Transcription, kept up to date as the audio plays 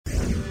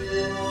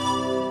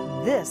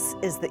This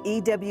is the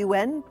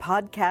EWN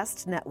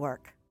Podcast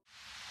Network.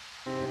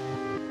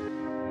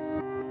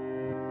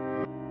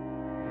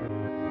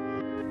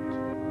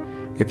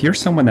 If you're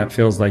someone that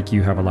feels like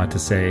you have a lot to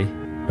say,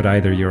 but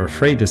either you're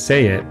afraid to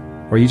say it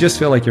or you just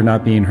feel like you're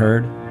not being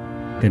heard,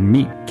 then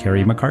meet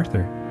Carrie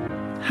MacArthur.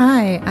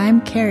 Hi, I'm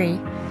Carrie.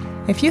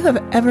 If you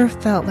have ever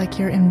felt like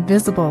you're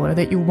invisible or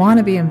that you want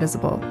to be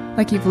invisible,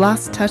 like you've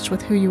lost touch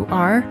with who you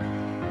are,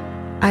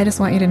 I just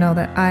want you to know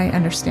that I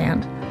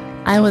understand.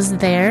 I was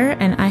there,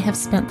 and I have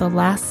spent the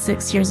last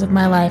 6 years of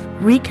my life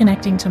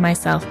reconnecting to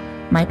myself,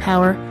 my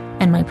power,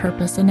 and my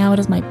purpose, and now it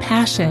is my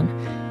passion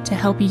to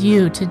help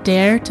you to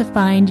dare to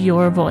find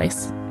your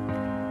voice.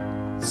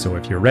 So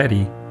if you're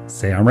ready,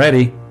 say I'm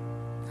ready.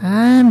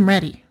 I'm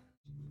ready.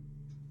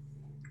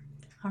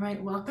 All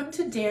right, welcome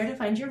to Dare to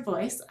Find Your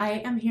Voice. I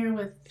am here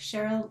with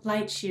Cheryl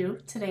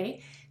Leitschuh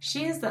today.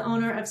 She is the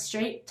owner of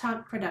Straight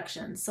Talk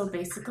Productions. So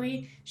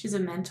basically, she's a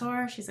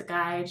mentor, she's a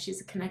guide,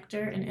 she's a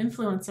connector, an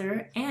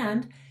influencer,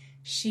 and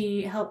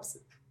she helps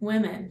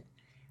women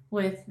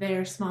with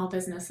their small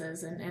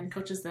businesses and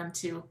coaches them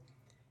to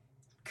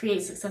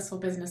create successful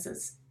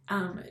businesses.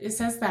 It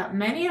says that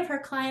many of her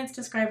clients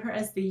describe her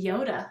as the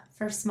Yoda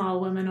for small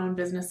women-owned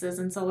businesses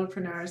and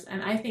solopreneurs,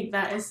 and I think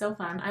that is so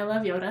fun. I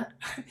love Yoda.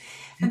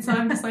 And so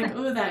I'm just like,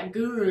 ooh, that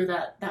guru,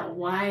 that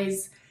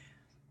wise,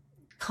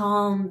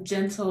 calm,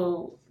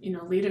 gentle,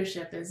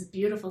 leadership is a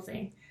beautiful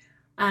thing.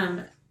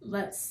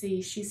 Let's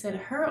see. She said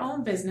her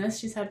own business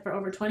she's had for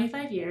over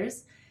 25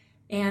 years,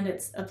 and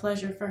it's a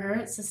pleasure for her.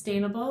 It's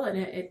sustainable, and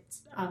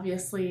it's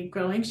obviously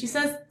growing. She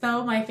says,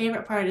 though, my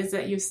favorite part is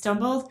that you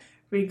stumbled,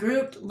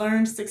 regrouped,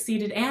 learned,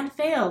 succeeded, and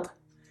failed,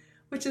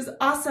 which is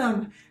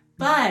awesome,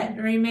 but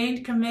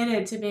remained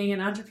committed to being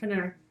an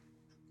entrepreneur.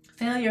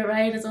 Failure,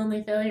 right, is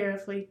only failure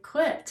if we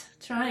quit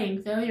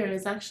trying. Failure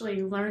is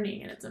actually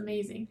learning, and it's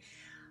amazing.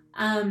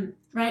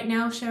 Right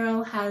now,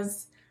 Cheryl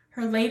has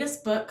her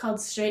latest book called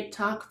Straight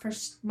Talk for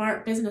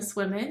Smart Business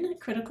Women,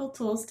 Critical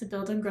Tools to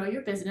Build and Grow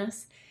Your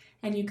Business,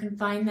 and you can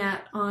find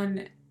that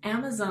on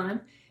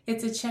Amazon.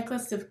 It's a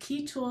checklist of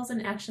key tools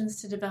and actions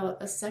to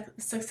develop a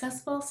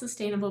successful,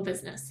 sustainable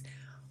business,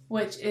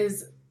 which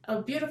is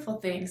a beautiful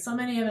thing. So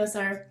many of us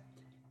are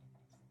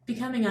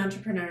becoming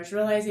entrepreneurs,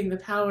 realizing the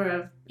power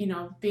of,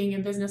 being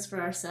in business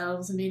for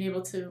ourselves and being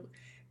able to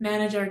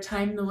manage our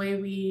time the way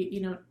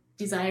we,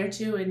 desire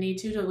to and need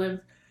to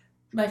live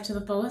life to the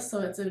fullest.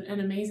 So it's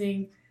an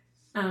amazing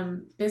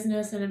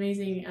business, an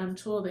amazing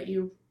tool that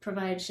you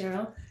provide,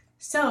 Cheryl.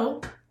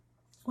 So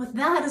with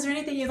that, is there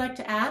anything you'd like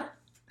to add?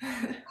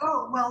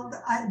 Oh, well,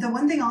 the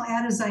one thing I'll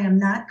add is I am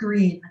not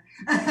green.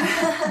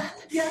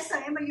 Yes,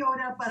 I am a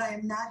Yoda, but I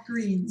am not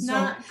green.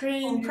 Not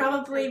green,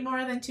 probably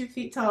more than 2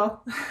 feet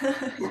tall.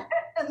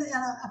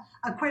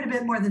 and quite a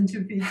bit more than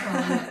 2 feet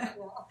tall.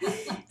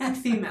 Yeah. And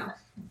female.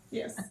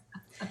 Yes.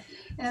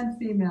 And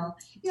female.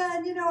 Yeah,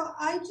 and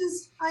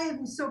I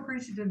am so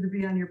appreciative to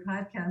be on your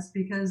podcast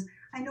because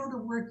I know the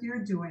work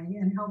you're doing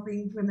in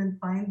helping women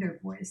find their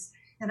voice.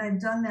 And I've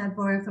done that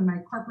both in my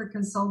corporate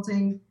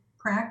consulting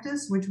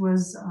practice, which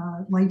was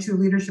Leitschuh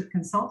Leadership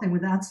Consulting.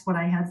 That's what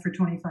I had for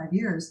 25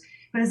 years.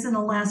 But it's in the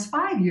last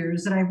 5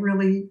 years that I've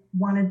really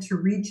wanted to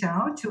reach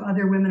out to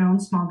other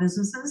women-owned small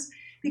businesses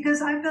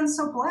because I've been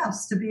so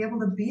blessed to be able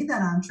to be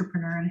that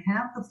entrepreneur and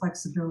have the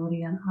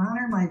flexibility and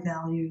honor my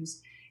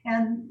values.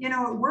 And,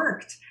 it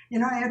worked.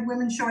 I had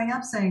women showing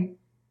up saying,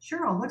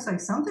 Cheryl, looks like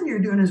something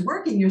you're doing is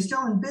working. You're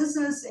still in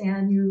business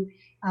and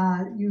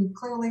you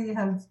clearly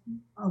have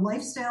a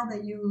lifestyle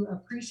that you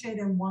appreciate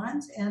and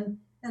want. And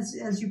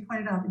as you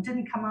pointed out, it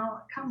didn't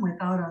come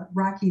without a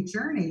rocky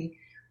journey,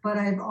 but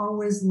I've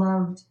always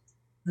loved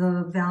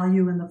the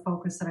value and the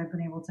focus that I've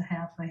been able to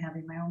have by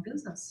having my own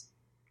business.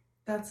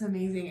 That's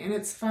amazing. And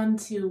it's fun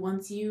too,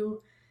 once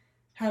you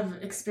have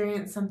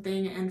experienced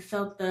something and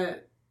felt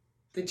the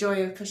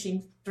joy of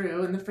pushing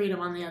through and the freedom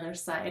on the other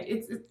side,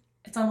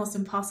 it's almost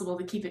impossible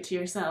to keep it to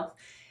yourself.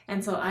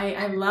 And so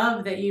I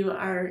love that you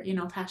are,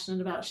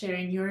 passionate about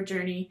sharing your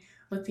journey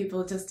with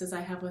people just as I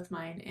have with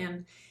mine.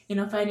 And,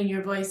 finding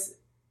your voice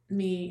to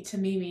me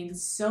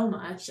means so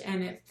much,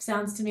 and it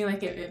sounds to me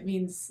like it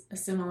means a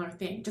similar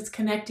thing. Just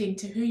connecting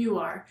to who you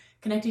are,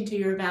 connecting to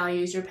your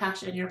values, your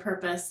passion, your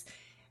purpose,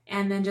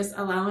 and then just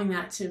allowing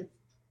that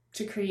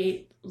to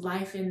create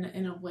life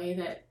in a way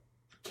that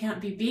can't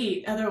be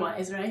beat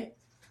otherwise, right?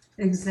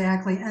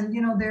 Exactly. And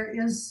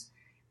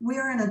we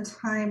are in a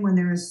time when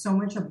there is so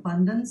much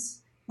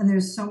abundance and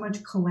there's so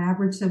much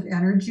collaborative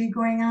energy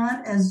going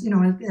on, as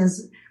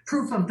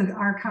proof of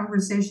our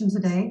conversation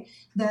today,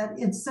 that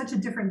it's such a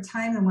different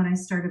time than when I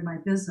started my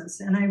business.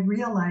 And I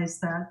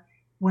realized that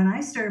when I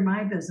started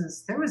my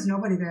business, there was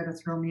nobody there to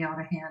throw me out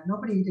a hand,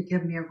 nobody to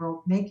give me a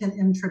rope, make an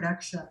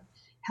introduction,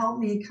 help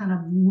me kind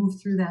of move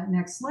through that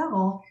next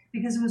level,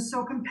 because it was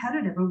so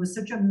competitive. It was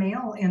such a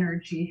male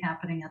energy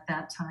happening at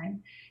that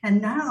time.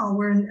 And now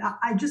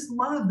I just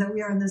love that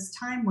we are in this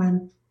time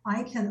when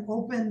I can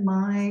open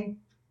my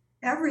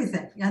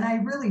everything. And I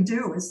really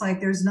do. It's like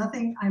there's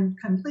nothing, I'm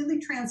completely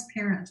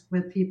transparent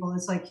with people.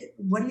 It's like,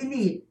 what do you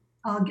need?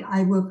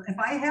 I will, if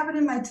I have it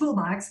in my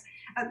toolbox,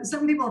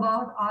 Some people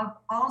have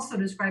also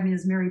described me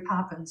as Mary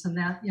Poppins, and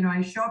that,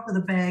 I show up with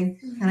a bag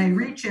and I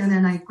reach in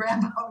and I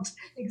grab out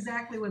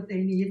exactly what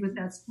they need with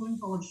that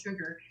spoonful of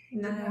sugar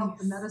to help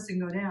the medicine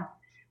go down.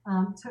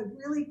 To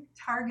really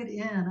target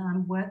in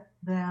on what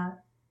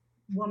that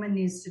woman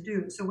needs to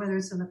do. So whether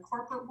it's in the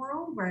corporate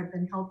world, where I've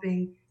been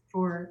helping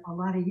for a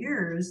lot of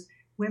years,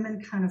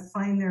 women kind of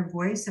find their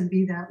voice and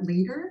be that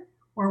leader,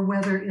 or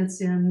whether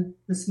it's in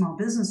the small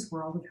business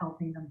world of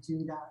helping them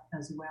do that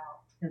as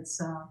well.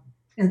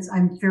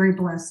 I'm very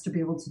blessed to be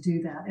able to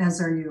do that,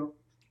 as are you.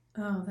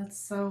 Oh,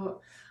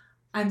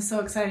 I'm so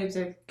excited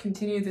to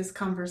continue this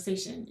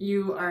conversation.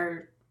 You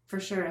are for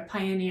sure a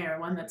pioneer,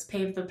 one that's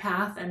paved the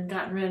path and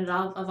gotten rid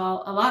of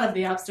a lot of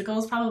the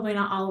obstacles, probably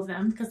not all of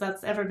them, because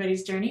that's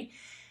everybody's journey.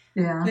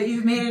 Yeah. But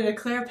you've made it a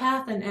clear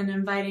path and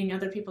inviting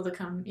other people to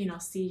come,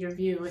 see your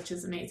view, which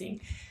is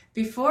amazing.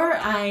 Before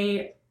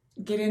I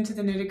get into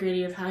the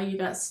nitty-gritty of how you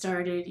got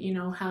started,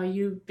 how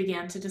you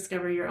began to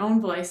discover your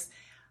own voice,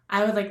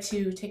 I would like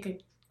to take a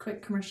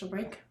quick commercial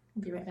break.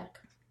 We'll be right back.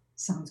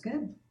 Sounds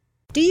good.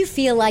 Do you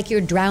feel like you're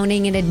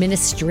drowning in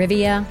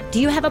administrivia? Do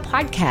you have a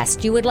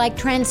podcast you would like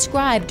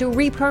transcribed to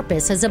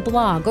repurpose as a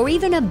blog or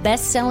even a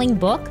best-selling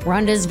book?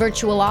 Rhonda's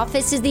Virtual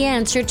Office is the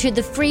answer to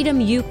the freedom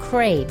you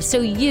crave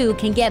so you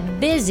can get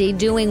busy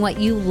doing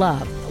what you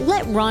love.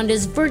 Let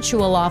Rhonda's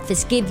Virtual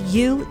Office give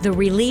you the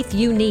relief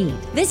you need.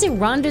 Visit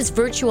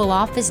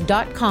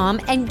rhondasvirtualoffice.com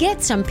and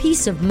get some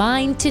peace of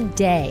mind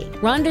today.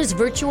 Rhonda's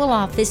Virtual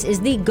Office is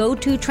the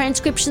go-to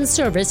transcription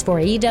service for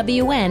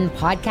EWN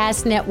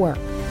Podcast Network.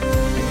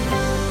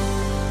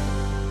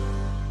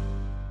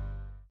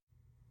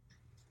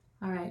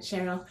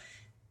 Cheryl.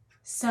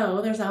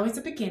 So there's always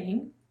a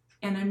beginning,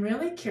 and I'm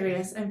really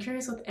curious. I'm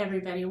curious with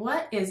everybody.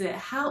 What is it?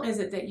 How is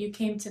it that you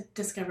came to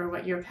discover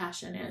what your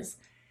passion is?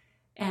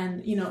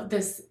 And,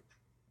 this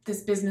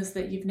business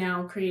that you've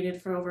now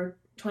created for over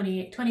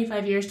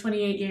 25 years,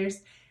 28 years.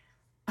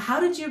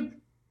 How did you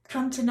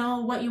come to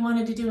know what you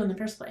wanted to do in the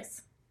first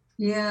place?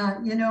 Yeah,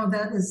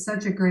 that is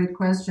such a great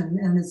question,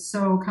 and it's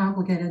so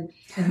complicated,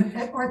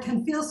 or it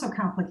can feel so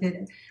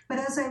complicated. But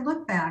as I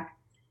look back,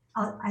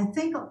 I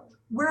think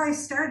where I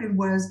started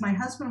was my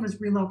husband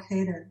was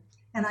relocated,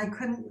 and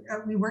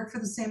we worked for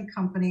the same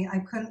company. I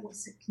couldn't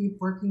keep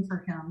working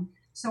for him.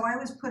 So I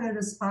was put at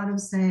a spot of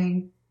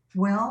saying,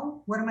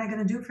 well, what am I going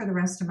to do for the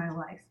rest of my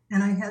life?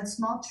 And I had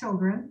small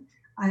children.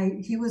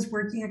 He was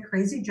working a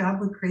crazy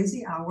job with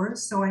crazy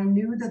hours. So I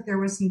knew that there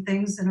were some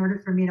things in order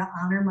for me to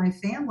honor my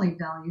family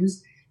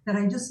values that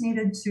I just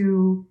needed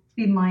to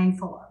be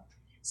mindful of.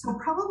 So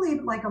probably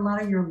like a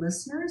lot of your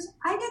listeners,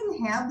 I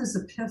didn't have this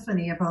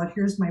epiphany about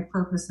here's my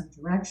purpose and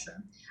direction.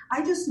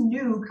 I just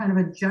knew kind of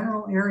a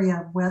general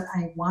area of what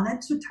I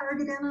wanted to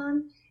target in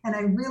on. And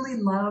I really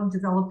loved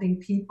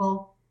developing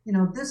people.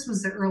 This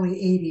was the early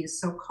 80s,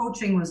 so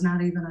coaching was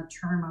not even a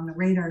term on the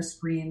radar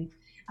screen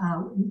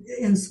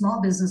in small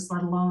business,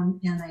 let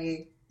alone in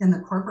the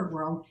corporate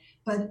world.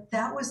 But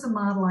that was the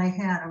model I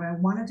had. I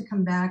wanted to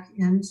come back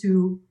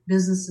into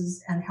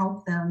businesses and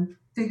help them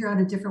figure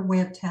out a different way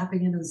of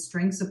tapping into the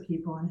strengths of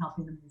people and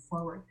helping them move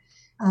forward.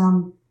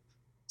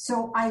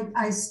 So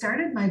I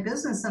started my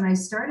business and I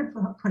started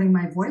putting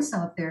my voice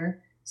out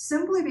there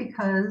simply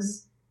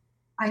because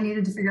I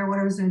needed to figure out what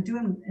I was going to do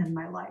in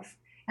my life.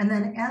 And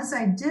then as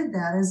I did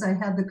that, as I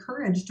had the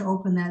courage to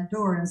open that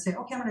door and say,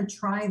 okay, I'm going to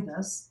try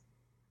this,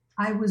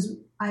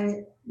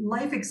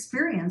 life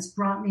experience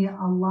brought me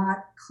a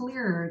lot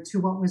clearer to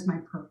what was my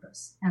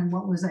purpose and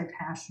what was I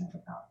passionate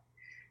about.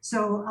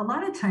 So a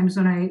lot of times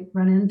when I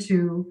run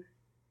into,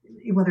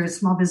 whether it's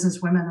small business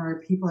women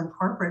or people in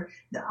corporate,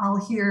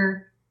 I'll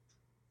hear,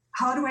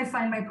 how do I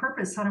find my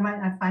purpose? How do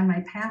I find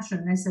my passion?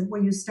 And I said,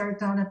 well, you start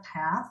down a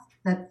path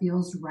that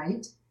feels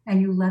right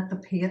and you let the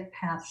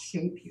path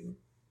shape you,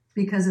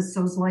 because it's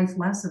those life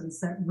lessons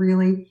that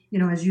really,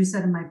 as you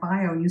said in my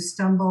bio, you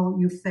stumble,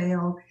 you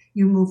fail,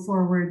 you move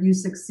forward, you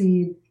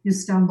succeed, you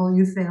stumble,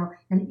 you fail.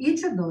 And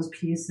each of those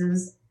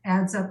pieces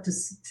adds up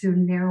to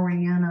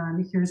narrowing in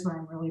on here's what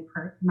I'm really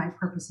my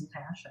purpose and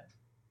passion.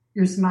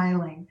 You're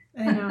smiling.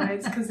 I know,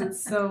 it's because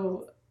it's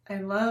so, I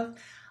love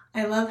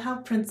how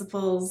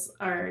principles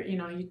are,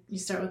 you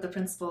start with the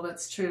principle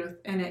that's truth,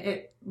 and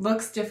it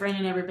looks different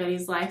in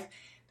everybody's life,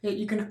 but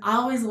you can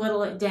always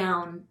whittle it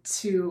down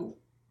to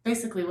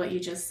basically what you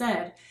just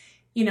said.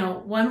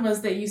 One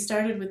was that you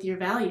started with your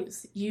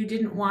values. You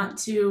didn't want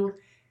to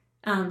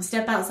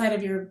step outside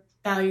of your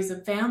values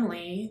of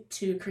family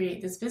to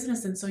create this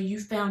business, and so you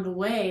found a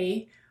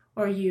way,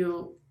 or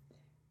you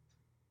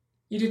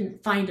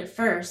didn't find it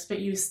first, but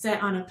you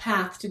set on a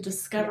path to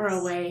discover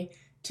a way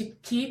to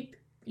keep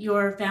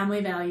your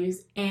family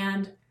values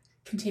and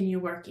continue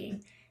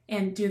working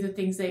and do the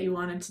things that you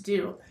wanted to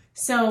do.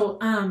 So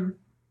I'm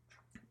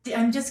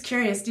just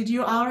curious, did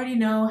you already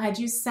know, had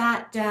you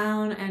sat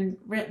down and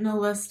written a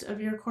list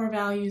of your core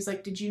values?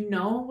 Like, did you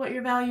know what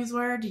your values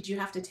were? Did you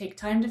have to take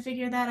time to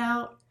figure that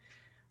out?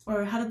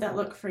 Or how did that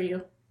look for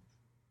you?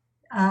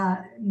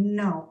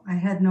 No, I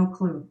had no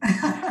clue.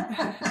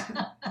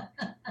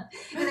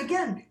 And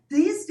again,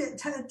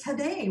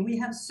 Today we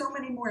have so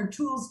many more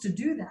tools to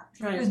do that.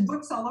 Right. There's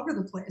books all over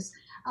the place.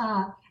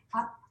 I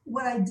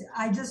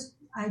just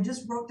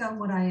wrote down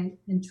what I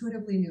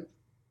intuitively knew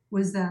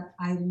was that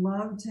I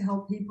love to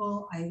help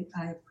people. I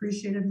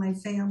appreciated my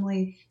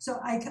family. So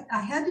I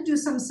had to do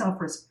some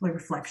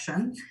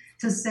self-reflection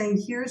to say,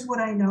 here's what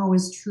I know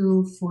is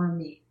true for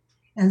me.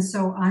 And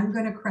so I'm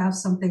going to craft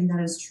something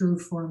that is true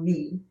for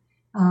me,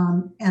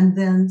 and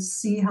then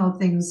see how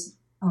things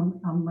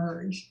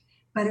emerge.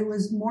 But it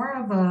was more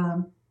of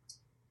a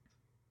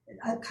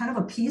kind of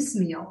a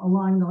piecemeal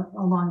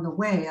along the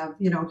way of,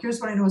 here's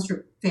what I know is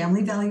true.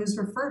 Family values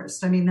were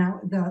first. I mean,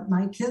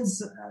 my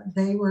kids,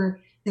 they were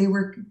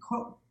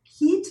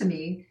key to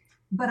me,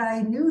 but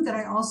I knew that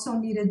I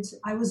also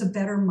I was a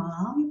better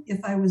mom if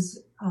I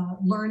was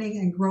learning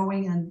and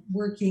growing and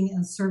working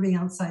and serving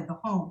outside the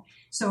home.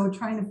 So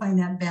trying to find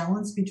that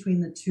balance between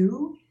the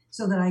two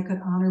so that I could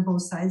honor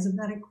both sides of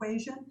that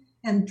equation.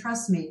 And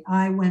trust me,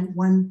 I went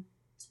one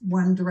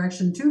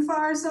direction too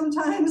far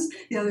sometimes,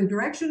 the other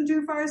direction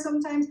too far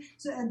sometimes.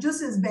 So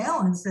just as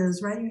balance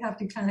is, right? You have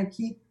to kind of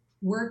keep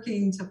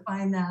working to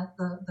find that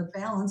the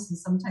balance, and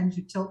sometimes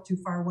you tilt too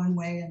far one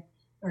way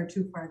or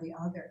too far the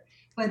other.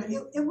 But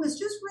it was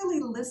just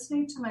really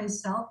listening to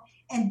myself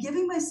and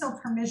giving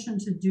myself permission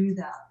to do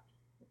that.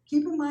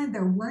 Keep in mind,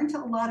 there weren't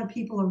a lot of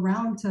people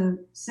around to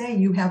say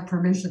you have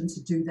permission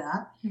to do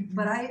that. Mm-hmm.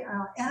 But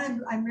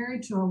I'm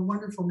married to a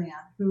wonderful man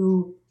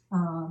who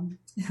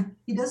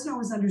he doesn't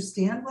always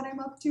understand what I'm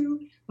up to,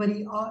 but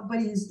he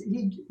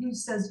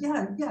says,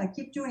 yeah,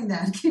 keep doing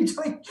that, keep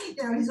doing.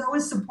 He's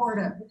always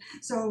supportive.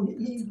 So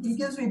he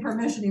gives me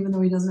permission, even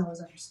though he doesn't always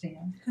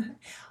understand.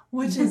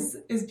 Which is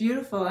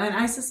beautiful, and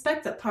I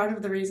suspect that part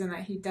of the reason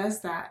that he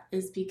does that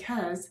is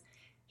because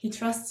he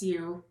trusts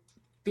you,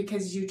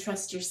 because you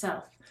trust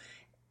yourself.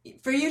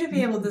 For you to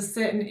be able to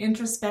sit and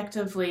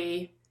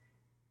introspectively,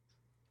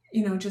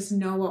 just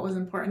know what was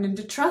important and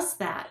to trust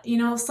that.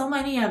 So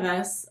many of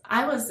us,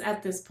 I was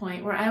at this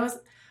point where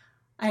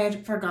I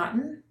had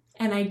forgotten,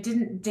 and I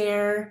didn't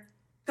dare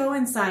go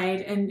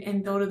inside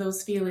and go to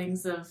those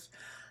feelings of,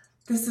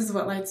 this is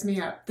what lights me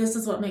up, this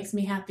is what makes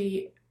me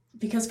happy,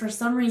 because for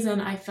some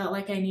reason I felt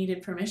like I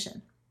needed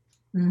permission.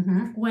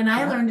 Mm-hmm. When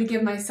I learned to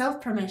give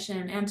myself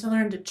permission and to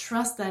learn to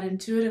trust that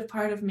intuitive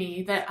part of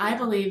me that I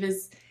believe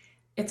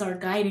it's our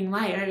guiding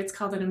light, right? It's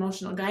called an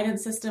emotional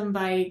guidance system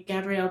by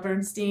Gabrielle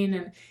Bernstein.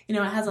 And, it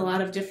has a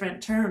lot of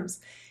different terms.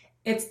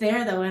 It's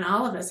there though in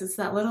all of us. It's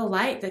that little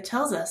light that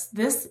tells us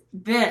this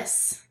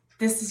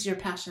is your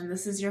passion.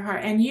 This is your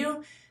heart. And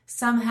you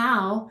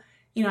somehow,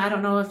 I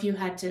don't know if you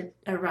had to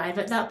arrive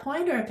at that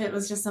point or if it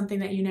was just something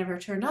that you never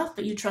turned off,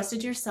 but you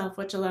trusted yourself,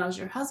 which allows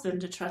your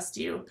husband to trust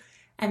you.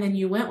 And then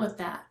you went with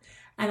that.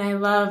 And I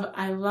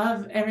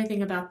love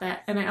everything about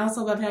that. And I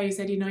also love how you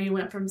said, you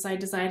went from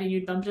side to side and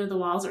you'd bump into the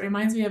walls. It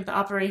reminds me of the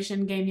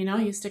Operation game,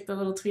 you stick the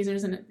little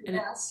tweezers and it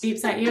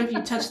beeps at you if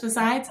you touch the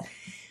sides.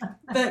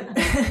 But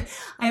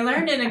I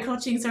learned in a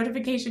coaching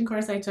certification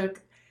course I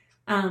took,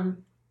 balance,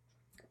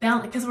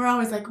 because we're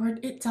always like,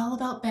 it's all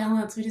about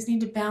balance. We just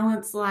need to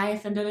balance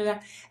life and da-da-da.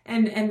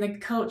 And the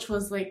coach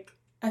was like,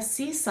 a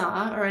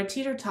seesaw or a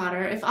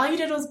teeter-totter, if all you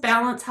did was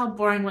balance, how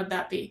boring would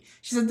that be?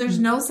 She said, there's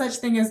no such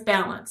thing as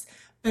balance.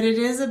 But it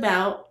is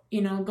about,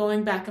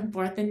 going back and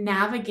forth and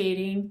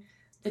navigating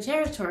the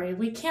territory.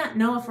 We can't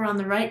know if we're on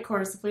the right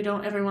course if we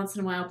don't every once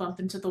in a while bump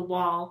into the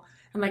wall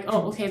and like,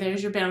 oh, okay,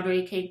 there's your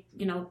boundary. Okay,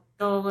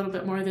 go a little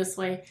bit more this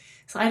way.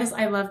 So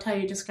I loved how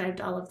you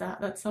described all of that.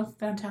 That's so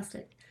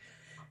fantastic.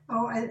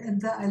 Oh,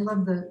 I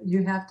love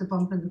you have to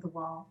bump into the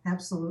wall.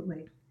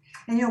 Absolutely.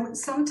 And,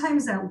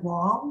 sometimes that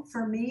wall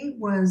for me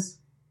was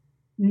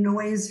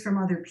noise from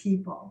other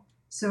people.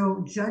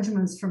 So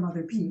judgments from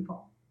other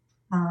people.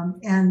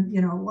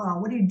 Well,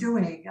 what are you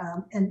doing?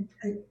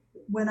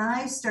 When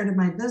I started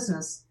my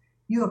business,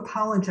 you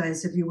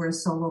apologized if you were a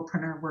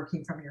solopreneur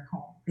working from your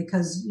home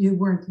because you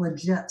weren't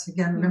legit.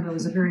 Again, remember, it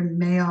was a very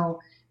male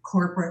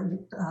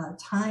corporate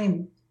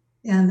time.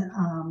 And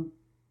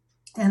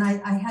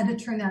I had to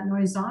turn that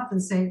noise off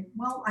and say,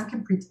 well,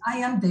 I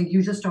am big.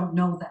 You just don't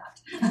know that.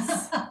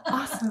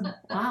 Awesome.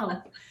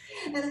 Wow.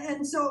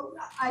 And so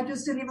I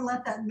just didn't even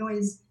let that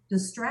noise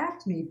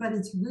distract me. But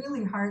it's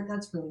really hard.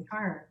 That's really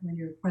hard when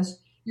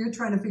you're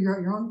trying to figure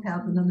out your own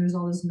path. And then there's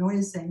all this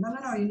noise saying, no,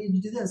 you need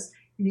to do this.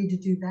 You need to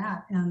do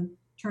that. And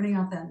turning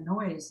off that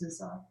noise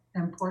is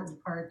an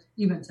important part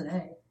even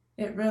today.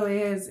 It really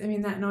is. I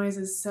mean, that noise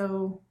is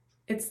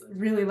it's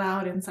really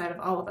loud inside of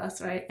all of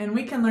us, right? And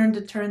we can learn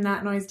to turn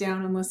that noise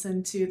down and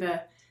listen to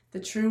the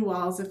true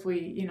walls if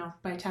we,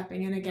 by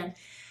tapping in again.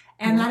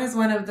 And that is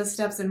one of the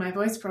steps in my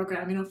voice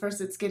program. First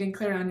it's getting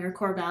clear on your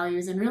core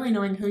values and really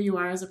knowing who you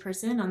are as a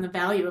person, on the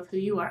value of who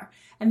you are.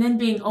 And then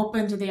being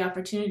open to the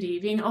opportunity,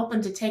 being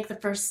open to take the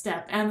first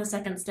step and the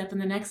second step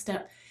and the next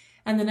step.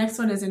 And the next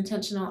one is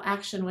intentional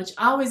action, which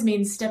always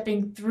means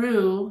stepping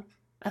through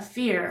a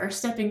fear or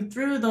stepping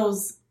through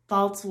those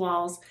false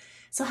walls.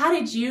 So how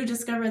did you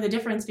discover the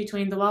difference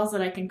between the walls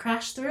that I can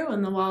crash through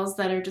and the walls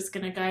that are just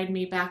going to guide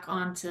me back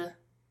onto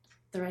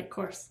the right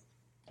course?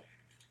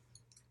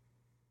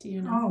 Do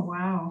you know? Oh,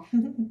 wow.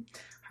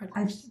 Hard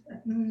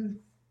question.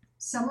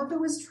 Some of it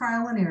was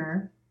trial and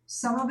error.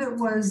 Some of it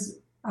was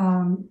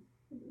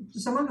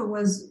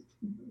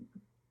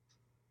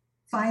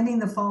finding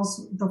the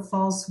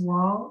false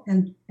wall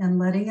and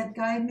letting it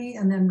guide me,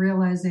 and then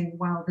realizing,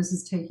 wow, this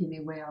is taking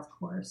me way off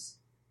course.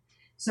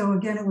 So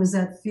again, it was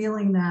that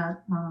feeling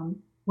that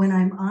when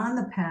I'm on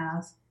the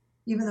path,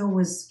 even though it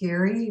was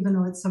scary, even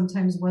though it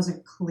sometimes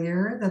wasn't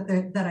clear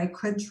that I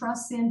could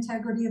trust the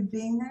integrity of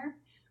being there,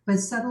 but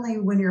suddenly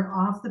when you're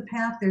off the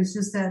path, there's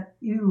just that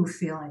ew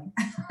feeling.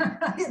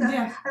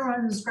 Yeah. I don't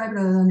want to describe it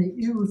other than the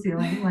ew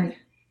feeling. Like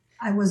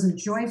I wasn't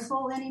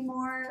joyful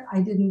anymore.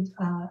 I didn't.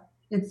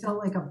 It felt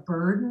like a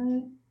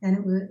burden,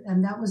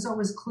 and that was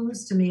always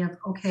clues to me of,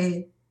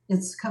 okay,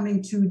 it's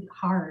coming too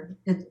hard.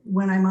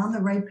 When I'm on the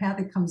right path,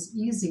 it comes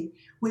easy,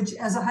 which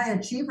as a high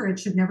achiever, it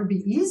should never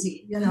be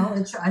easy.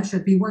 I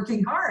should be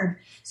working hard.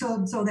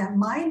 So that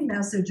mind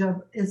message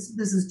of this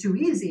is too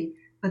easy,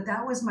 but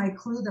that was my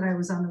clue that I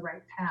was on the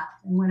right path.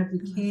 And when it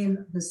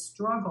became the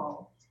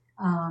struggle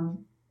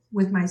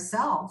with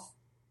myself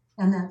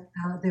and that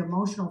the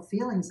emotional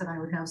feelings that I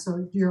would have,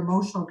 so your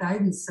emotional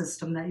guidance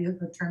system,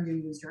 the term you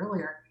used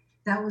earlier,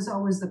 that was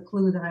always the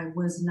clue that I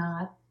was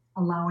not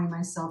allowing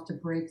myself to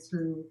break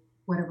through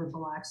whatever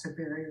blocks or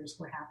barriers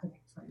were happening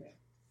for me.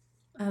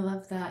 I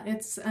love that.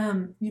 It's,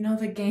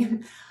 the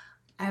game,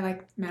 I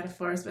like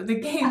metaphors, but the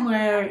game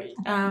where,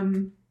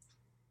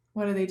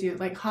 what do they do?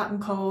 Like hot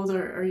and cold,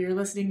 or you're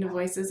listening to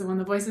voices, and when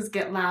the voices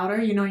get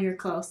louder, you're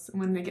close.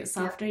 And when they get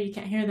softer, you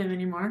can't hear them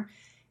anymore.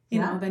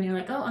 Then you're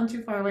like, oh, I'm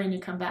too far away, and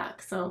you come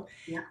back. So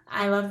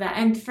I love that.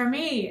 And for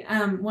me,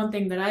 one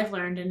thing that I've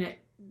learned, and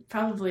it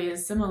probably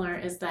is similar,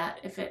 is that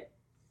if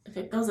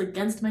it goes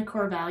against my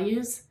core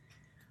values,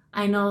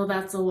 I know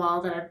that's a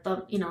wall that I've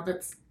bumped,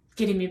 that's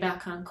getting me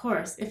back on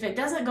course. If it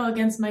doesn't go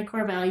against my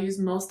core values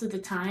most of the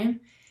time,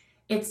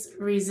 it's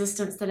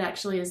resistance that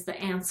actually is the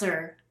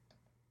answer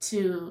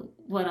to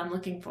what I'm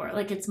looking for.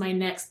 Like it's my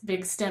next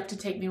big step to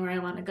take me where I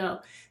want to go.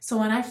 So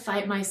when I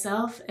fight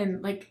myself,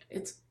 and like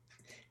it's,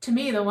 to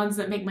me, the ones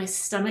that make my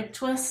stomach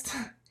twist,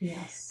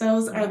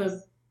 those are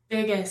the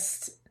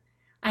biggest.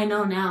 I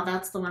know now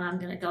that's the one I'm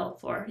going to go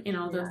for.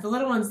 The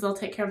little ones, they'll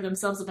take care of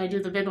themselves if I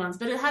do the big ones.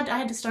 But I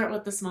had to start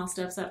with the small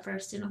steps at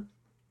first,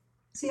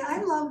 See,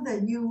 I love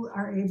that you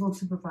are able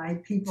to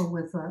provide people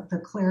with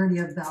the clarity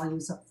of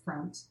values up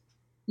front.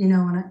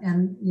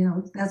 And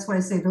that's why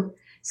I say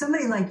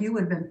somebody like you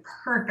would have been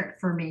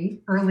perfect for me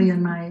early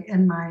in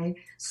my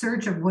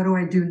search of what do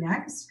I do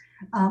next,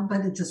 but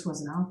it just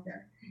wasn't out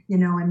there.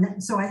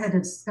 And so I had to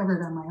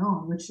discover it on my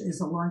own, which is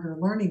a longer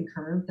learning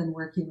curve than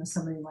working with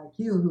somebody like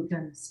you who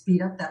can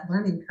speed up that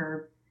learning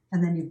curve.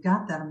 And then you've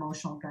got that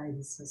emotional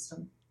guidance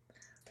system.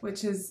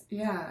 Which is,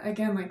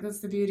 again, like that's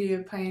the beauty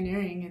of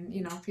pioneering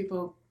and,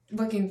 people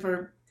looking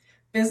for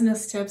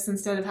business tips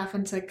instead of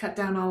having to cut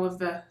down all of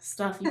the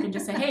stuff. You can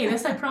just say, hey,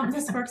 this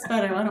works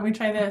better. Why don't we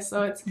try this?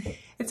 So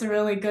it's a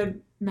really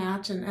good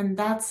match. And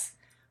that's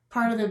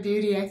part of the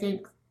beauty. I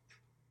think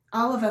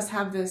all of us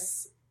have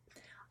this.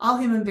 All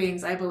human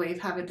beings, I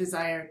believe, have a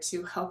desire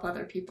to help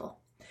other people.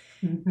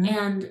 Mm-hmm.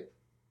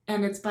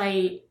 And it's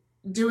by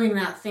doing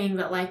that thing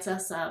that lights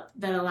us up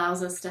that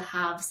allows us to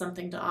have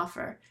something to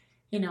offer.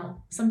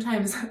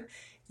 Sometimes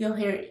you'll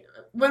hear,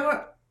 when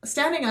we're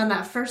standing on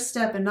that first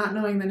step and not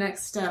knowing the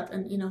next step,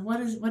 and, what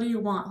do you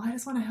want? Well, I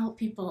just want to help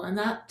people. And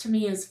that, to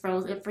me,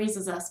 it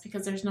freezes us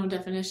because there's no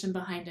definition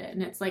behind it.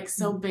 And it's like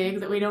so big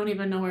that we don't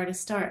even know where to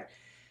start.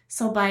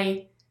 So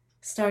by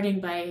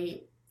starting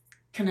by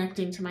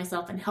connecting to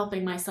myself and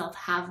helping myself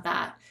have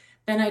that,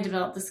 then I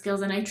develop the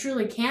skills, and I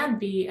truly can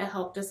be a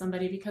help to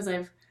somebody because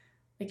I've,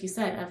 like you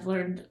said, I've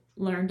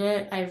learned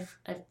it. I've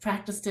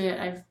practiced it.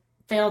 I've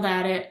failed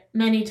at it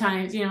many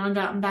times, and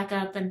gotten back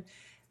up, and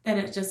then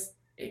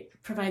it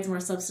provides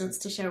more substance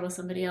to share with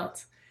somebody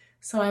else.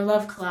 So I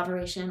love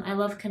collaboration. I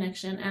love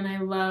connection, and I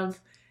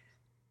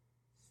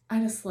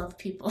just love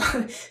people.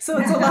 So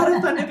it's a lot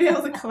of fun to be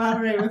able to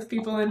collaborate with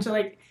people and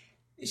to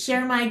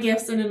share my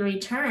gifts, and in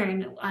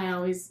return, I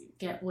always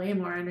get way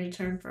more in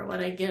return for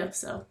what I give.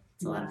 So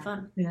it's a lot of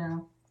fun. Yeah.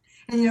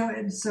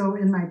 And, so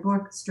in my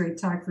book, Straight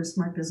Talk for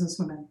Smart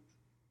Businesswomen,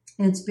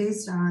 it's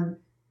based on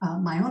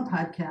my own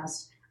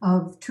podcast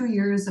of 2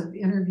 years of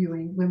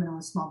interviewing women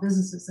owned small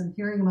businesses and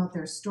hearing about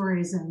their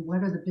stories and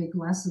what are the big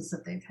lessons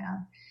that they've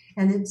had.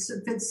 And it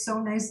fits so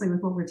nicely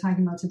with what we're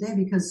talking about today,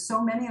 because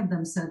so many of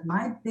them said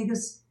my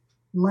biggest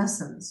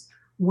lessons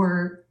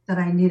were that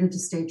I needed to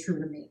stay true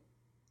to me.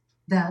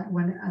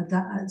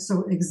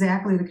 So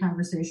exactly the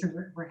conversation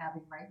we're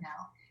having right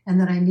now, and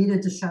that I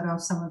needed to shut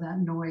off some of that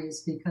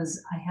noise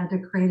because I had to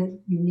create it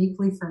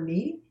uniquely for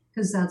me,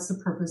 because that's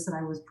the purpose that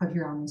I was put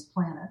here on this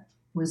planet,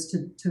 was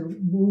to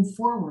move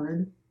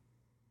forward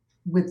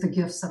with the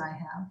gifts that I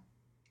have.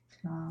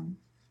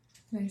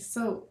 Nice.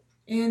 So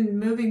in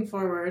moving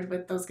forward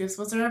with those gifts,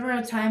 was there ever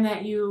a time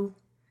that you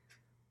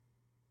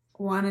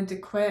wanted to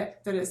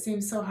quit, that it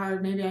seemed so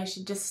hard, maybe I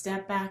should just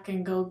step back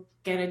and go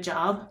get a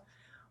job?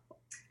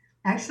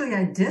 Actually,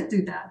 I did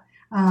do that.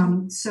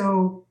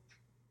 So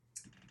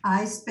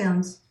I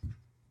spent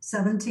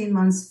 17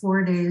 months,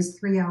 4 days,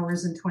 3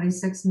 hours, and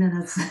 26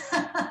 minutes.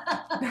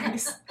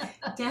 Nice.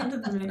 Down to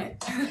the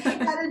minute.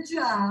 Had a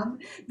job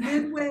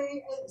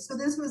midway. So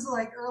this was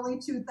like early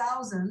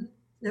 2000.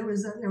 There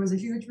was a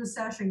huge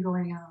recession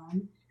going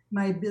on.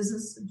 My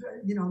business,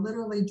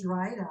 literally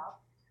dried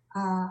up.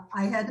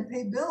 I had to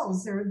pay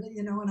bills there,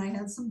 and I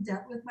had some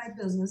debt with my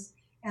business.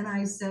 And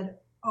I said,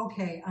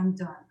 okay, I'm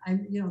done.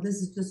 This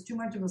is just too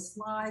much of a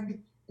slog.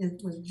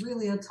 It was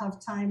really a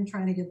tough time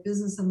trying to get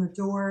business in the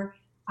door.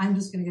 I'm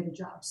just going to get a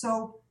job.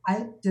 So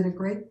I did a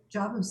great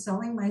job of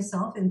selling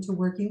myself into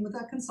working with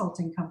a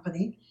consulting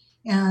company.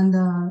 And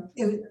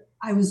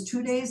I was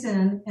 2 days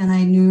in, and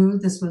I knew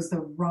this was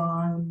the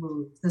wrong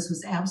move. This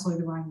was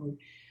absolutely the wrong move.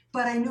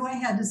 But I knew I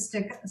had to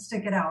stick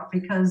it out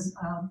because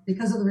of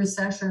the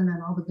recession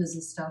and all the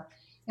business stuff.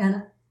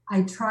 And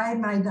I tried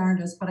my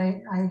darndest, but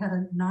I had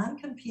a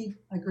non-compete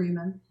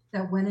agreement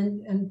that went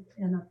in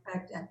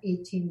effect at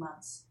 18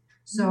 months.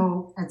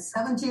 So at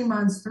 17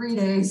 months, 3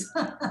 days,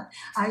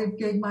 I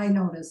gave my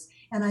notice.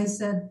 And I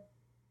said,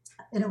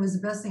 and it was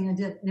the best thing I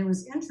did. And it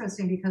was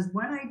interesting because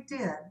when I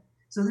did,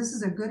 so this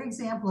is a good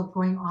example of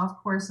going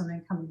off course and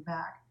then coming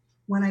back.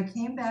 When I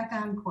came back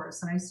on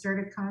course and I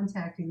started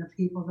contacting the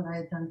people that I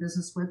had done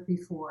business with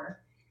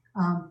before,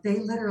 they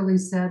literally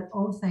said,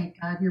 oh,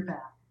 thank God you're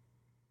back.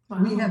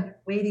 Wow. We have been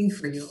waiting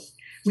for you.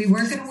 We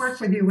weren't going to work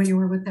with you when you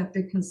were with that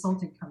big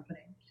consulting company,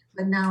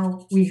 but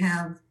now we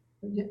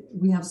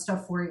have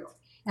stuff for you.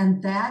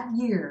 And that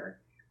year,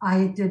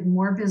 I did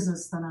more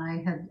business than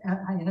I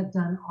had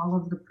done all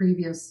of the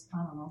previous,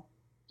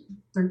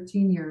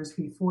 13 years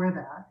before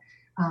that,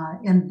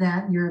 in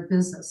that year of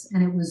business.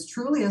 And it was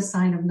truly a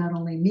sign of not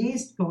only me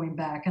going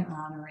back and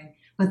honoring,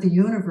 but the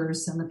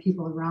universe and the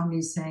people around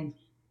me saying,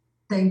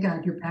 thank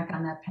God you're back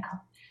on that path.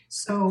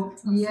 So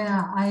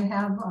yeah,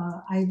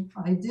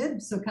 I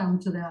did succumb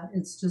to that.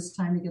 It's just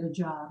time to get a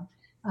job.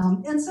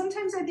 And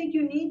sometimes I think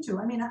you need to.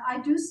 I mean, I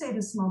do say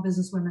to small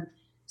business women,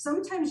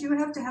 sometimes you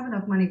have to have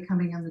enough money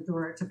coming in the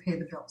door to pay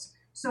the bills.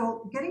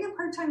 So getting a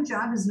part-time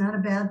job is not a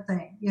bad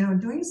thing.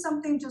 Doing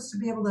something just to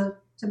be able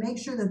to make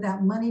sure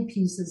that money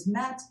piece is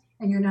met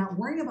and you're not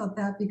worrying about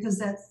that, because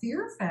that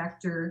fear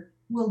factor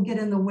will get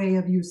in the way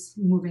of you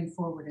moving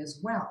forward as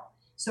well.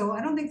 So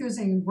I don't think there's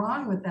anything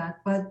wrong with that,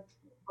 but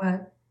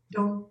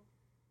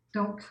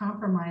don't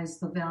compromise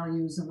the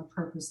values and the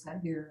purpose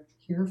that you're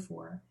here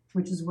for,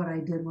 which is what I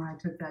did when I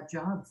took that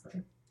job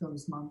for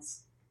those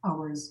months,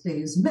 hours,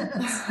 days,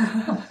 minutes.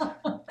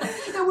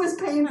 It was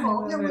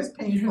painful. It was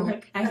painful.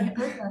 A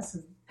good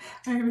lesson.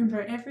 I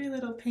remember every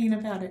little pain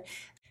about it.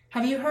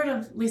 Have you heard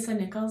of Lisa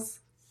Nichols?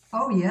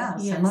 Oh,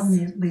 yes. I love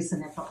Lisa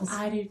Nichols.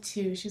 I do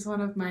too. She's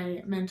one of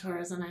my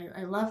mentors, and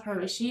I love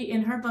her.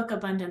 In her book,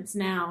 Abundance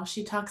Now,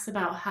 she talks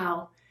about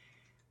how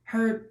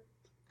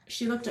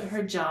she looked at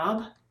her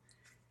job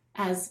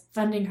as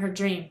funding her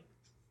dream.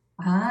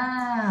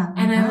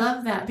 And I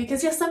love that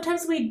because, yes,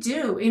 sometimes we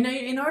do.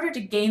 In order to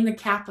gain the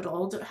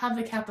capital, to have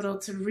the capital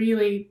to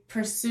really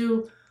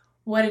pursue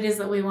what it is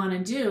that we want to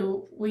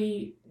do,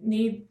 we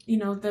need,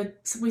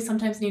 we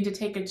sometimes need to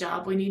take a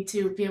job. We need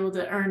to be able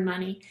to earn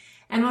money.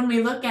 And when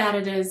we look at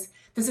it as,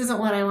 this isn't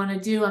what I want to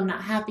do, I'm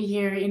not happy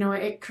here,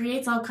 it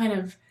creates all kind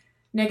of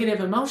negative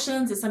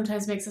emotions. It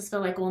sometimes makes us feel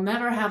like we'll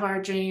never have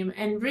our dream.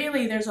 And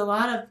really, there's a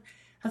lot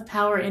of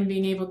power in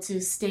being able to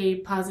stay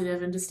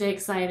positive and to stay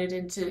excited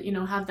and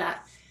to, have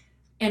that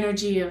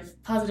energy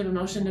of positive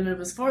emotion to move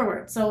us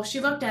forward. So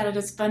she looked at it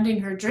as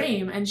funding her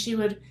dream, and she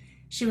would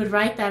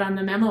write that on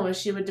the memo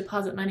as she would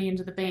deposit money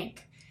into the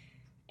bank.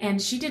 And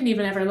she didn't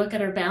even ever look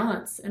at her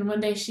balance. And one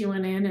day she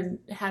went in and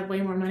had way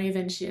more money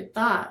than she had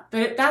thought.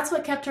 But that's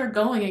what kept her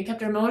going. It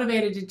kept her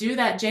motivated to do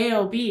that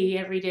JOB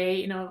every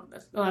day. A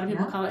lot of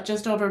people call it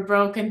just over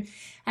broke. And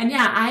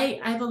yeah,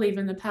 I believe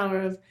in the power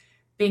of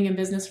being in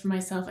business for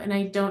myself. And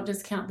I don't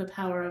discount the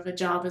power of a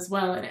job as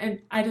well.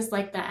 And I just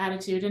like that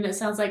attitude. And it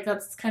sounds like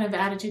that's kind of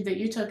the attitude that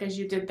you took as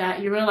you did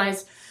that. You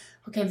realized,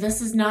 okay, this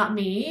is not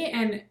me.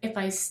 And if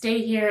I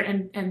stay here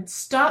and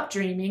stop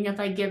dreaming, if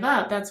I give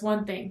up, that's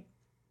one thing.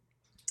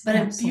 But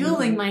absolutely. I'm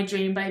fueling my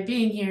dream by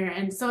being here.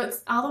 And so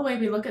it's all the way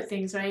we look at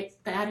things, right?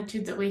 The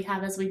attitude that we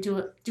have as we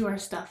do our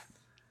stuff.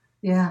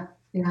 Yeah.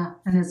 And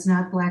it's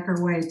not black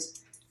or white.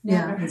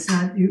 Never. Yeah, it's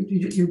not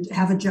you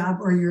have a job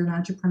or you're an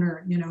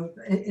entrepreneur.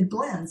 It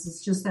blends.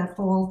 It's just that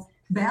whole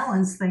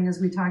balance thing,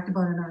 as we talked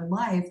about in our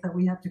life, that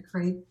we have to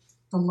create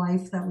the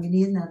life that we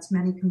need. And that's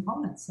many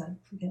components that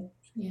get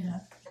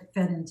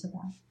fed into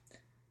that.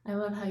 I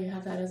love how you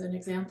have that as an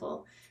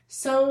example.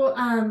 So,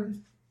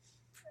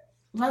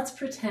 let's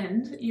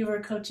pretend you were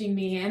coaching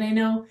me, and I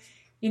know,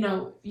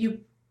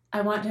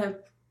 I want to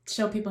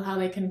show people how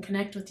they can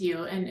connect with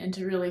you and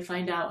to really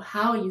find out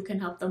how you can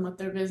help them with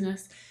their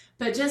business.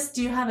 But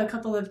do you have a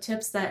couple of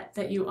tips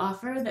that you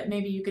offer that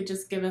maybe you could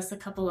just give us a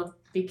couple of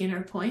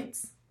beginner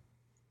points?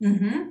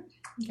 Mm-hmm.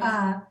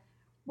 Okay.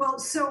 Well,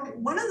 so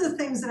one of the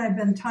things that I've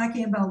been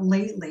talking about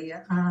lately,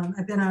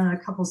 I've been on a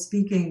couple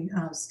speaking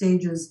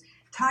stages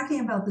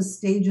talking about the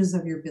stages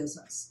of your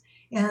business.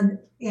 And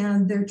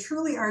there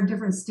truly are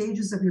different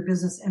stages of your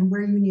business and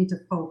where you need to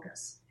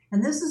focus.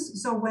 And this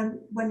is, so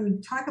when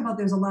we talk about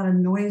there's a lot of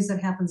noise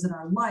that happens in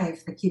our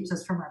life that keeps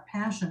us from our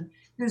passion,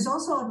 there's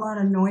also a lot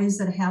of noise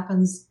that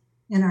happens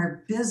in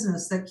our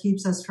business that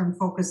keeps us from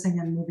focusing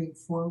and moving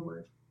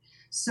forward.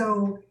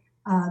 So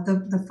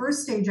the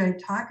first stage I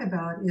talk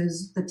about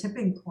is the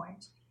tipping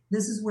point.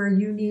 This is where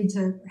you need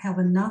to have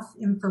enough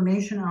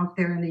information out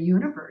there in the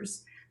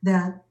universe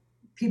that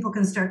people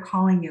can start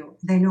calling you.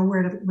 They know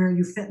where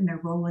you fit in their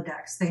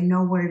Rolodex. They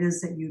know what it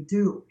is that you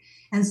do.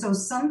 And so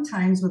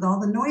sometimes with all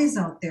the noise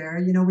out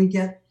there, we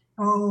get,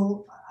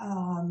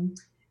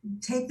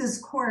 take this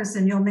course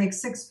and you'll make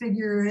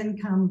 6-figure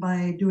income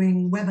by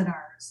doing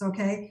webinars.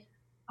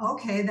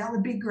 Okay, that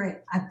would be great.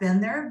 I've been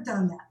there, I've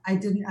done that.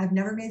 I've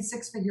never made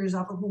 6 figures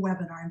off of a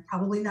webinar. I'm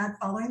probably not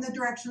following the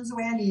directions the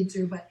way I need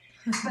to, but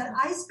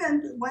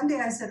one day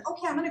I said,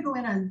 okay, I'm going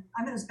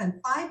to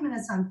spend 5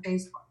 minutes on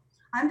Facebook.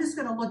 I'm just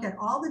going to look at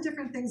all the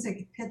different things that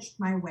get pitched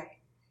my way,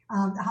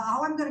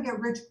 how I'm going to get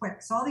rich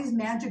quick. So all these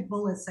magic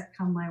bullets that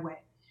come my way.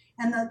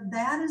 And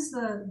that is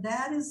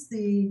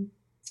the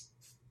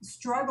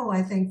struggle,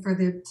 I think, for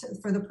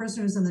the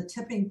person who's in the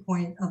tipping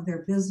point of their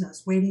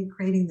business,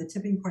 creating the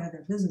tipping point of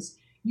their business.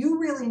 You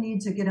really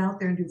need to get out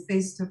there and do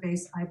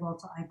face-to-face,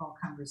 eyeball-to-eyeball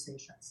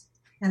conversations.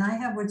 And I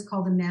have what's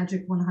called the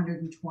Magic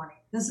 120.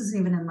 This isn't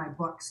even in my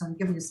book, so I'm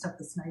giving you stuff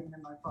that's not even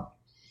in my book.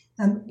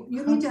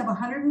 You need to have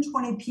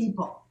 120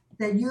 people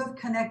that you have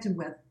connected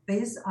with,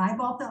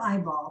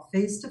 eyeball-to-eyeball,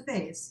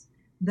 face-to-face,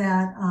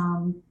 that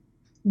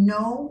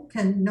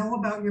can know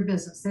about your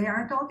business. They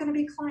aren't all going to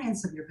be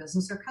clients of your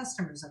business or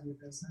customers of your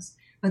business,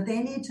 but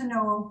they need to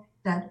know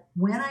that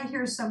when I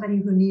hear somebody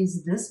who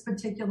needs this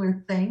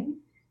particular thing,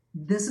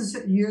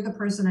 you're the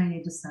person I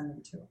need to send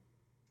them to.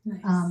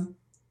 Nice.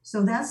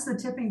 So that's the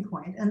tipping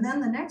point. And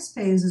then the next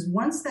phase is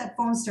once that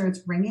phone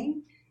starts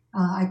ringing,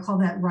 I call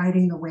that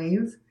riding the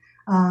wave,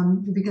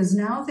 because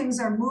now things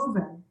are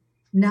moving.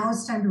 Now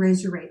it's time to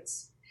raise your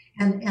rates.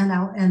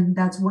 And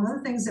that's one of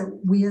the things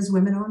that we as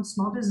women-owned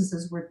small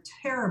businesses, we're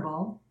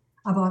terrible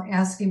about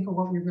asking for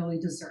what we really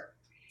deserve.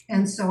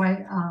 And so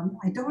I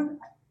don't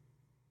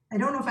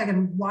know if I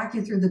can walk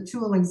you through the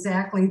tool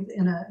exactly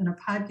in a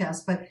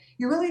podcast, but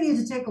you really need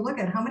to take a look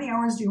at how many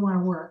hours do you want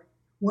to work?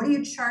 What are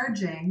you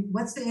charging?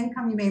 What's the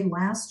income you made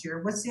last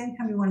year? What's the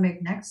income you want to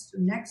make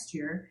next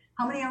year?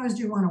 How many hours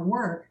do you want to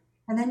work?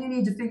 And then you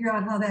need to figure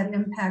out how that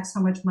impacts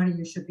how much money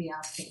you should be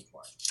asking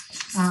for.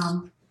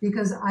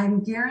 Because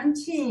I'm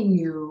guaranteeing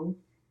you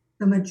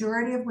the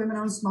majority of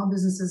women-owned small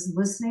businesses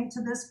listening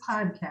to this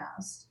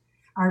podcast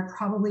are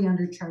probably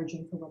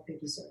undercharging for what they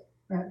deserve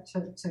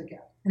to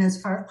get. And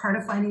it's part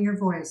of finding your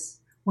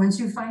voice. Once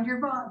you find your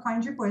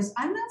voice,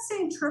 I'm not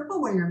saying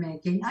triple what you're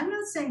making. I'm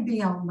not saying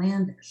be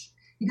outlandish,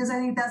 because I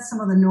think that's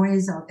some of the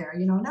noise out there.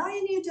 Now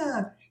you need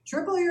to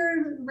triple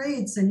your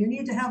rates and you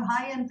need to have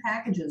high-end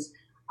packages.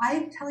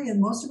 I tell you,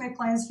 most of my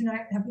clients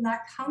have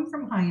not come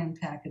from high-end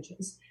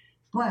packages,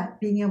 but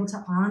being able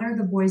to honor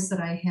the voice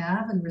that I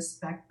have and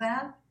respect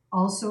that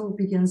also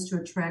begins to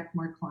attract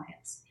more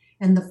clients.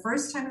 And the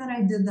first time that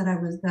I did that,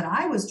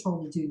 I was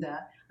told to do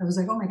that, I was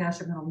like, oh my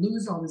gosh, I'm going to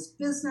lose all this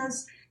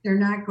business. They're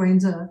not going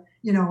to,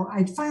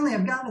 I finally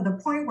have gotten to the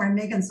point where I'm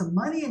making some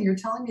money and you're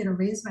telling me to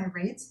raise my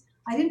rates.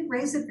 I didn't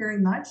raise it very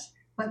much,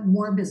 but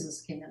more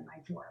business came in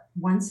my door.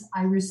 Once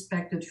I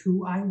respected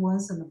who I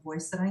was and the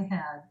voice that I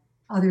had,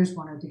 others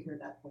wanted to hear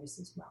that voice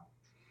as well.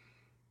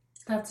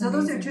 That's so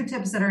amazing. Those are 2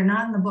 tips that are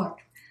not in the book.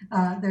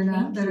 They're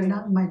not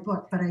in my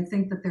book, but I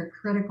think that they're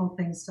critical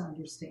things to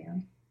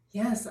understand.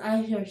 Yes,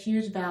 I hear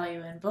huge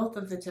value in both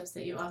of the tips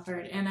that you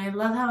offered. And I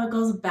love how it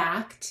goes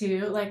back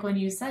to, like when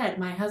you said,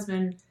 my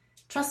husband,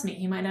 trust me,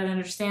 he might not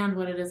understand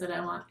what it is that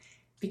I want,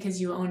 because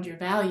you owned your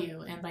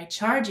value. And by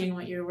charging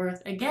what you're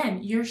worth,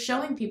 again, you're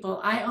showing people,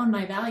 I own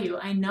my value.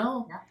 I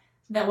know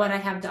that what I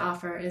have to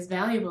offer is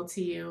valuable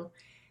to you.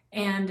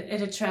 And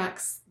it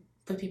attracts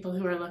the people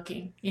who are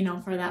looking,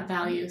 for that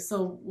value.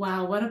 So,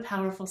 wow, what a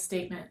powerful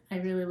statement. I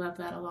really love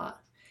that a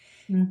lot.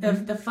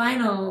 Mm-hmm. The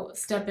final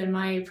step in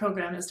my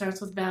program, it starts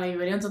with value.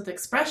 It ends with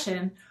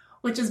expression,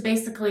 which is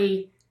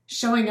basically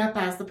showing up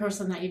as the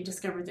person that you've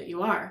discovered that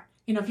you are.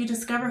 If you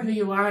discover who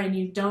you are and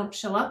you don't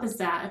show up as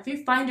that, if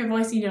you find your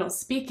voice and you don't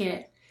speak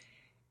it,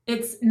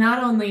 it's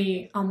not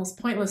only almost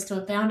pointless to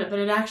have found it, but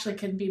it actually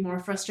can be more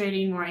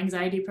frustrating, more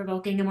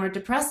anxiety-provoking, and more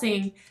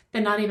depressing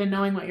than not even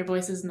knowing what your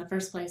voice is in the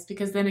first place.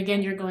 Because then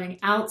again, you're going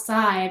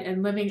outside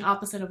and living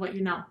opposite of what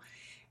you know.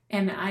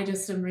 And I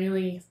just am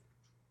really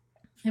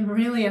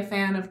a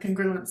fan of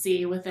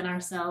congruency within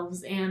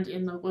ourselves and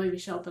in the way we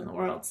show up in the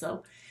world.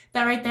 So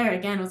that right there,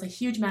 again, was a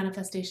huge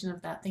manifestation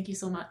of that. Thank you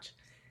so much.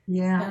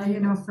 Yeah,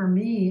 and for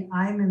me,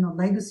 I'm in the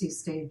legacy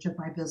stage of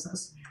my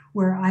business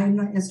where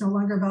it's no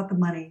longer about the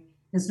money.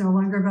 It's no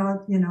longer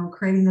about,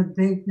 creating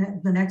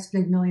the next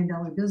big $1 million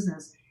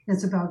business.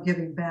 It's about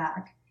giving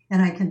back.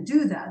 And I can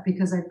do that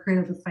because I've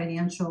created the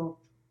financial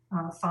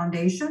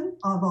foundation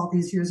of all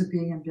these years of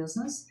being in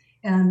business.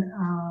 And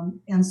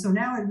so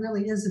now it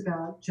really is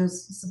about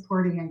just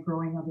supporting and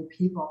growing other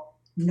people.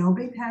 No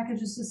big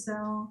packages to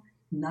sell,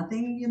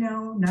 Nothing,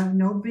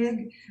 no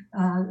big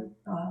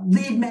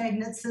lead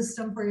magnet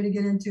system for you to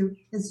get into.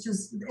 It's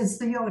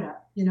the Yoda.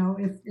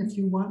 If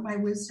you want my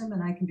wisdom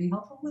and I can be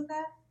helpful with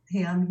that,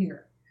 hey, I'm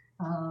here.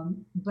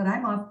 But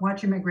I'm off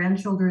watching my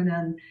grandchildren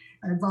and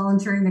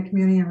volunteering in the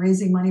community and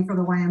raising money for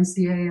the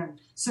YMCA and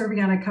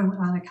serving on a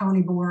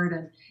county board.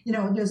 And,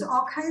 there's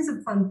all kinds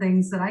of fun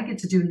things that I get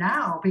to do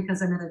now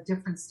because I'm at a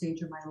different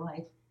stage of my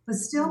life, but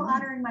still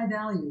honoring my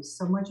values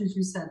so much as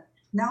you said.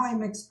 Now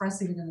I'm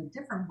expressing it in a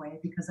different way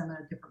because I'm at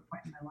a different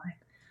point in my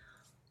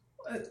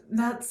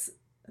life.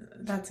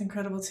 That's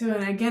incredible too.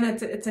 And again,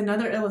 it's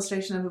another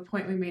illustration of a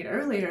point we made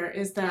earlier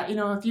is that,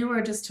 if you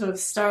were just to have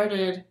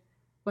started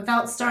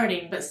without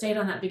starting, but stayed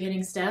on that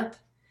beginning step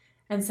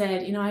and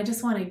said, I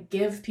just want to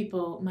give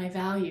people my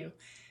value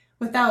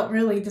without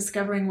really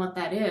discovering what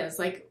that is.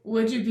 Like,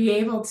 would you be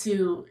able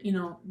to,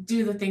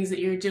 do the things that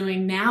you're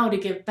doing now to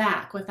give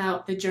back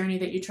without the journey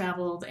that you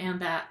traveled and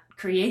that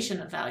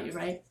creation of value,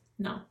 right?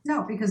 No,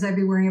 because I'd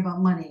be worrying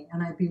about money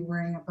and I'd be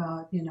worrying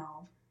about,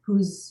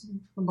 who's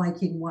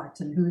liking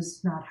what and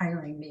who's not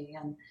hiring me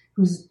and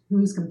who's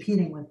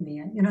competing with me.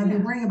 And, I'd be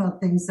worrying about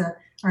things that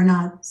are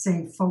not,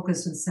 say,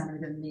 focused and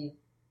centered in me.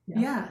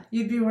 Yeah,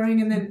 you'd be worrying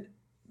and then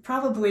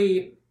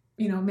probably,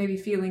 maybe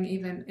feeling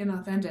even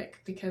inauthentic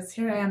because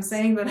here I am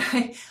saying that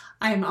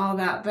I'm all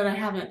that, but I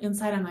haven't.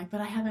 Inside I'm like,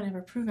 but I haven't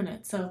ever proven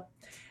it. So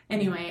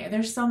anyway,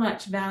 there's so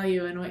much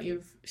value in what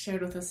you've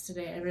shared with us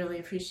today. I really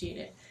appreciate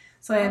it.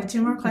 So I have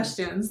two more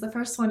questions. The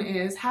first one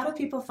is, how do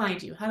people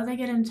find you? How do they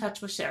get in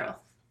touch with Cheryl?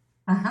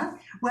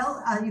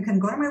 Well, you can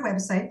go to my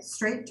website,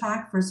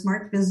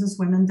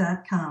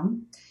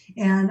 straighttalkforsmartbusinesswomen.com.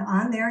 And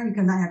on there, you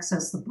can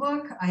access the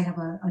book. I have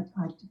a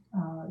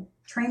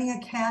training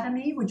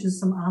academy, which is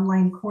some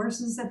online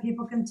courses that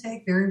people can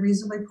take, very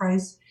reasonably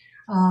priced.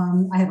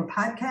 I have a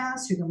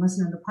podcast. You can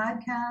listen to the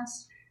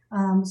podcast.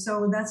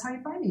 So that's how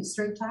you find me,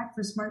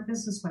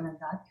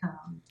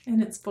 straighttalkforsmartbusinesswomen.com.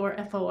 And it's for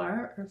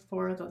FOR or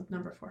for the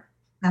number 4?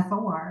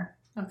 FOR.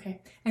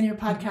 Okay. And your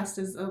podcast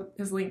is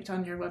linked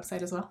on your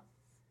website as well?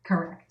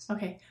 Correct.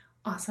 Okay.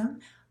 Awesome.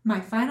 My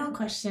final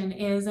question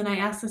is, and I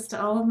ask this to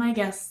all of my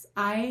guests,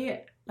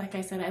 like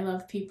I said, I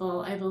love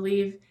people. I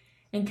believe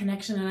in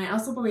connection, and I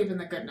also believe in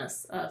the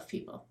goodness of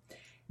people.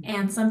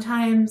 And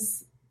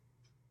sometimes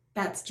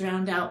that's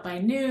drowned out by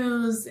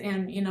news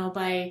and,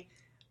 by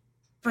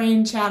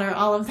brain chatter,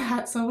 all of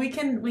that. So we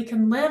can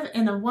live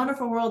in a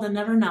wonderful world and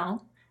never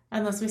know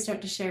unless we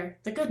start to share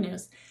the good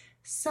news.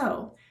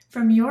 So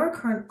from your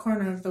current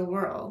corner of the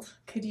world,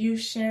 could you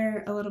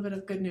share a little bit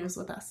of good news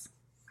with us?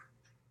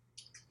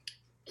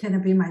 Can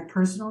it be my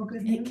personal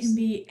good news? It can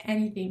be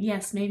anything.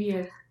 Yes,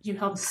 maybe you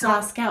help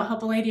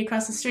help a lady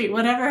across the street,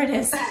 whatever it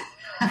is.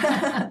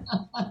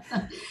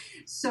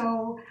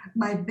 So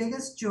my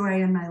biggest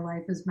joy in my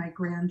life is my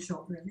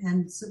grandchildren.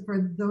 And so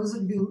for those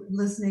of you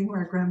listening who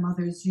are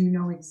grandmothers, you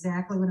know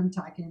exactly what I'm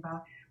talking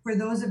about. For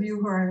those of you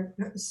who are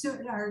that's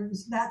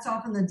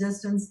off in the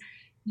distance,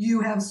 you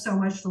have so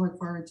much to look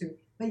forward to.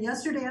 But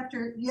yesterday,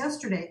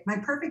 my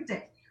perfect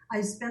day,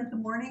 I spent the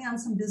morning on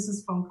some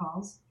business phone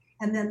calls.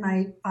 And then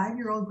my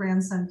 5-year-old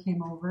grandson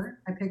came over.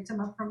 I picked him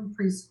up from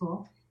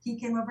preschool. He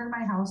came over to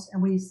my house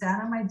and we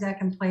sat on my deck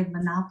and played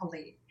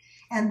Monopoly.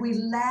 And we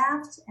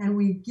laughed and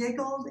we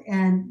giggled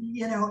and,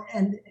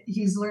 and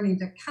he's learning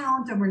to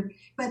count and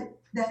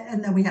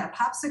then we had a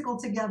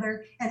popsicle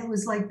together and it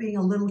was like being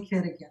a little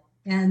kid again.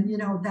 And,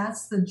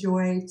 that's the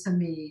joy to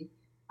me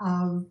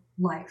of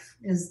life,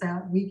 is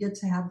that we get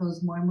to have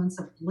those moments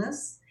of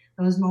bliss,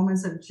 those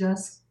moments of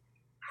just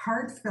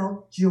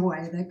heartfelt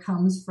joy that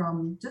comes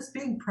from just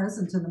being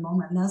present in the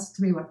moment. And that's,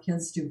 to me, what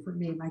kids do for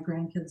me, my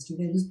grandkids do.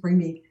 They just bring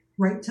me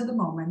right to the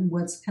moment.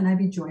 What can I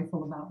be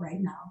joyful about right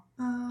now?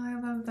 Oh, I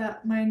love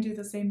that. Mine do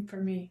the same for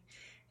me.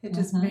 It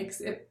just makes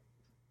it,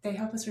 they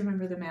help us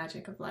remember the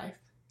magic of life.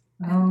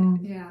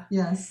 Yeah.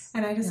 Yes.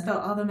 And I just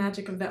felt all the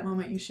magic of that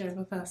moment you shared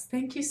with us.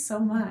 Thank you so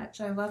much.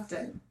 I loved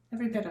it.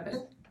 Every bit of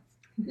it.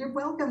 You're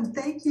welcome.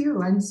 Thank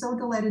you. I'm so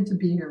delighted to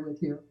be here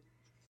with you.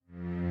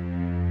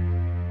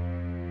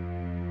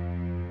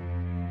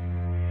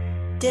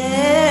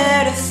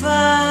 Dare to find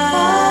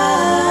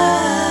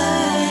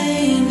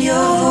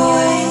your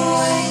voice.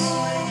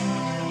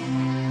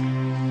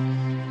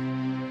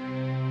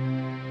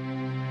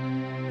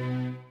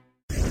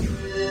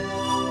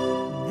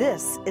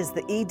 This is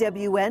the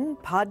EWN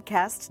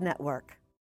Podcast Network.